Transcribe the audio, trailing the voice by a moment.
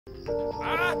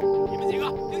哎，你们几个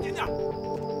盯紧点！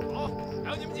好，还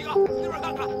有你们几个去那边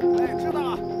看看。哎，知道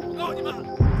了。我告诉你们，出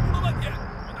了问题，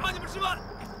我拿你们10万。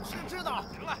是知道。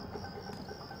行了。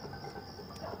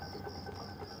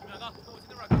你们两个跟我去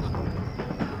那边看看。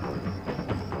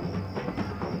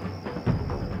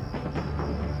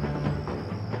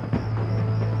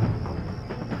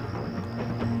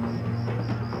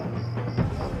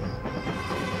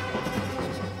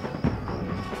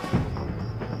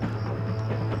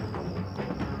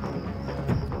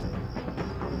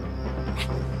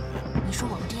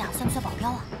 算不算保镖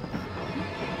啊？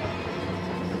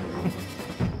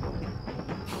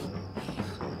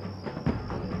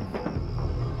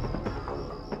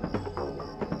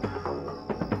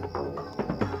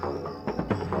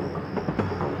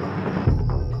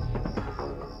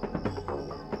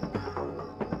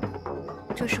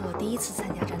这是我第一次参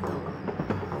加战斗，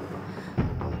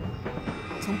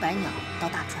从百鸟到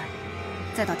大川，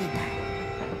再到电台，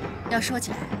要说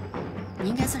起来，你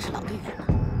应该算是老队员了。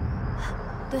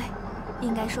 对，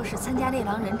应该说是参加猎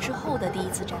狼人之后的第一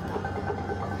次战斗。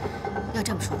要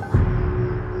这么说的话，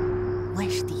我也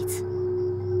是第一次。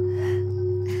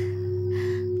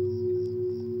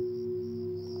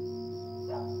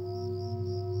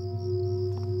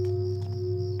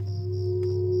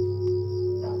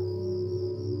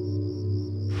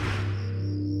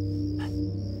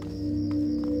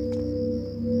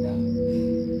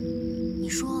你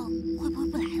说会不会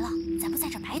不来了？咱不在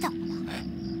这白等了吗？哎，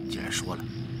既然说了。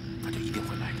 他就一定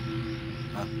会来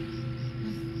的，啊！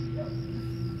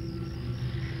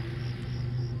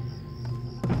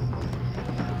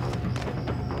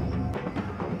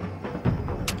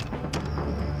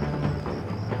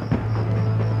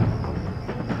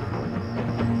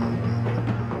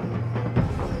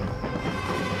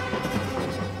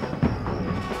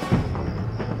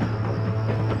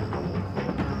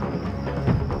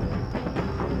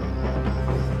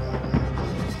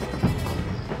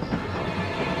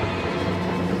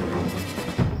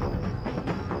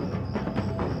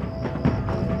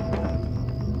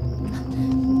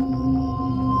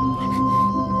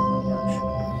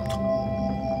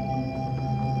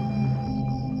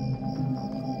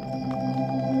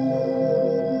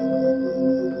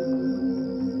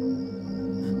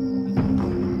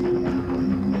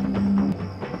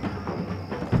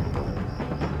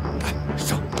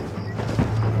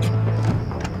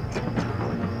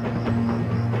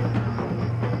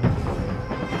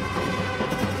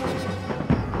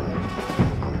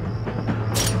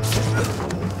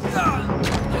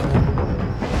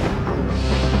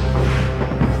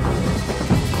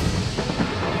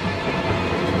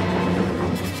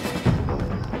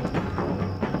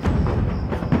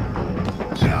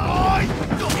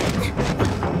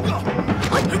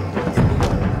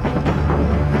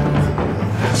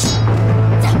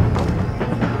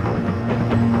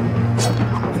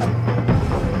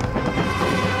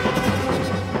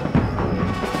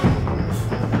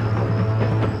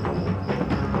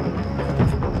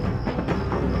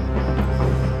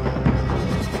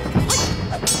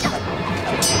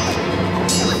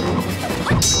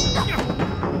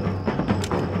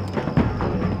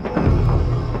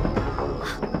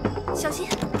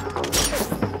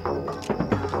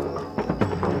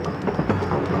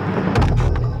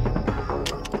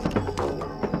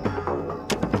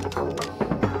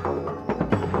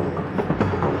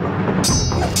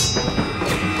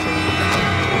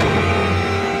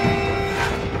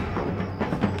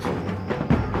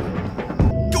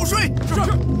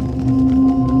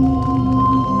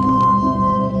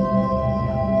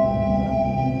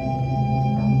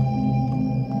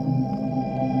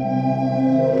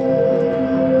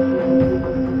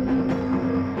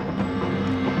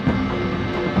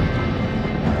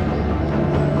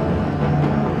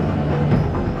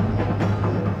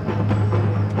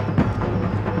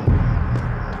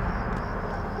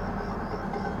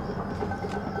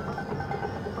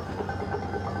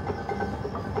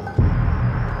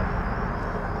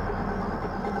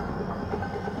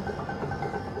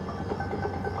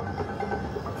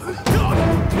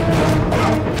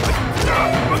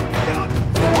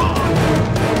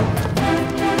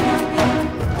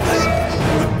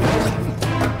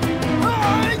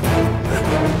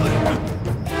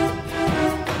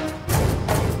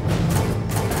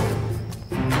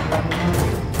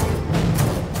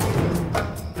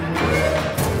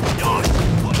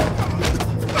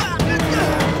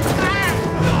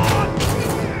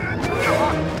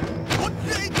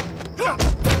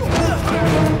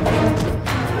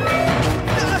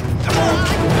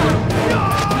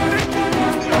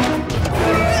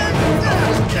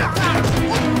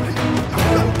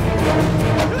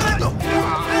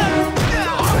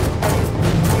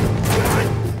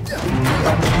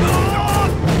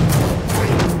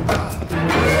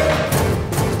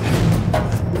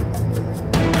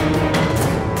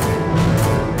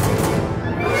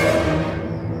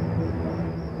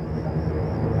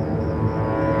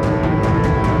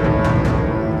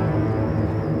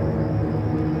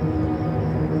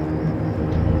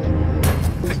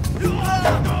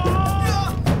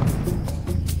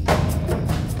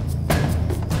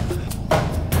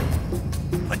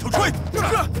按头吹。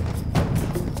是。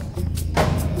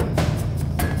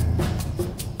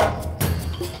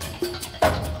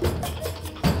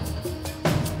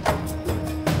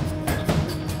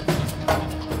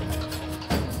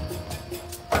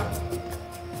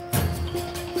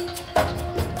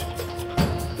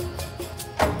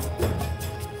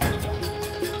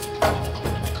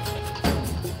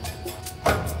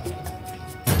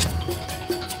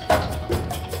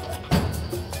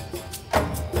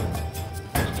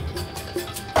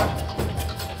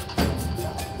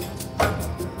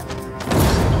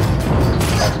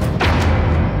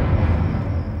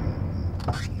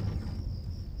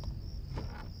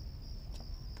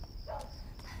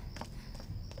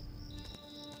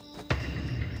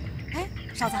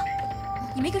少子，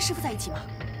你没跟师傅在一起吗？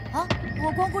啊，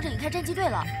我光顾着引开侦缉队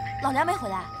了，老梁没回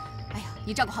来。哎呀，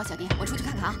你照顾好小弟，我出去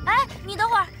看看啊。哎，你等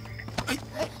会儿。哎，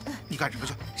你干什么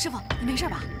去？师傅，你没事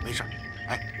吧？没事。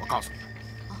哎，我告诉你，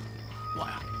我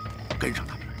呀，跟上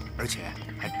他们了，而且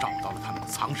还找到了他们的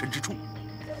藏身之处。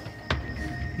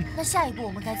那下一步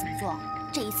我们该怎么做？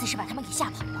这一次是把他们给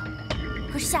吓跑了，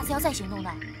可是下次要再行动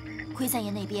呢？魁三爷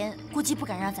那边估计不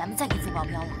敢让咱们再给做保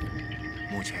镖了。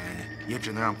目前也只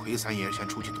能让魁三爷先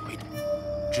出去躲一躲，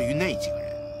至于那几个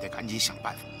人，得赶紧想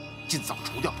办法，尽早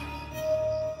除掉他们。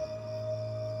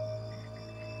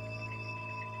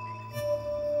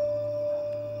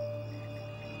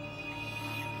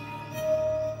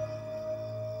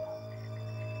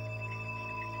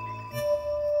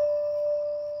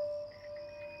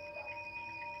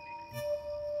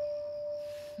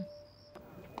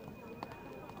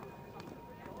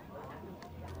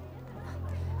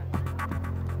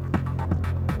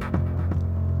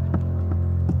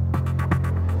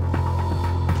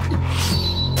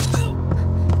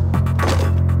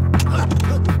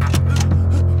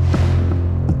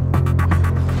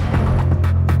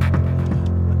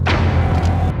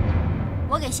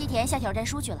西田下挑战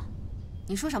书去了。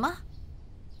你说什么？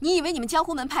你以为你们江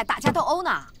湖门派打架斗殴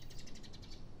呢？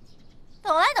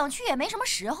等来等去也没什么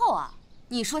时候啊。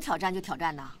你说挑战就挑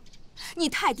战呢？你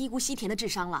太低估西田的智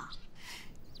商了。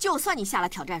就算你下了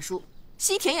挑战书，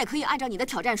西田也可以按照你的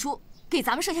挑战书给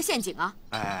咱们设下陷阱啊！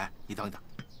哎，你等一等，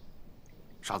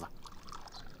勺子，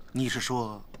你是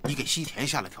说你给西田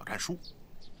下了挑战书？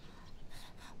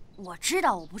我知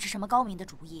道我不是什么高明的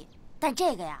主意，但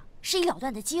这个呀是一了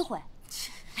断的机会。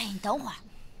哎，你等会儿，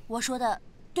我说的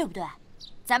对不对？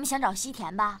咱们想找西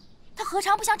田吧，他何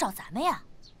尝不想找咱们呀？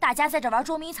大家在这玩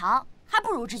捉迷藏，还不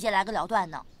如直接来个了断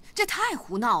呢。这太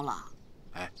胡闹了！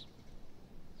哎，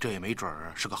这也没准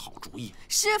儿是个好主意。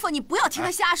师傅，你不要听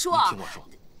他瞎说。你听我说，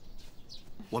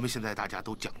我们现在大家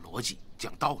都讲逻辑、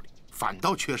讲道理，反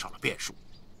倒缺少了变数。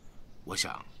我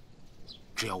想，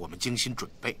只要我们精心准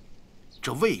备，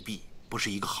这未必不是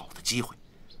一个好的机会。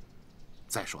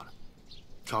再说了，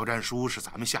挑战书是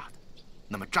咱们下的，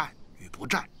那么战与不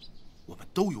战，我们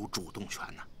都有主动权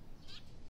呢。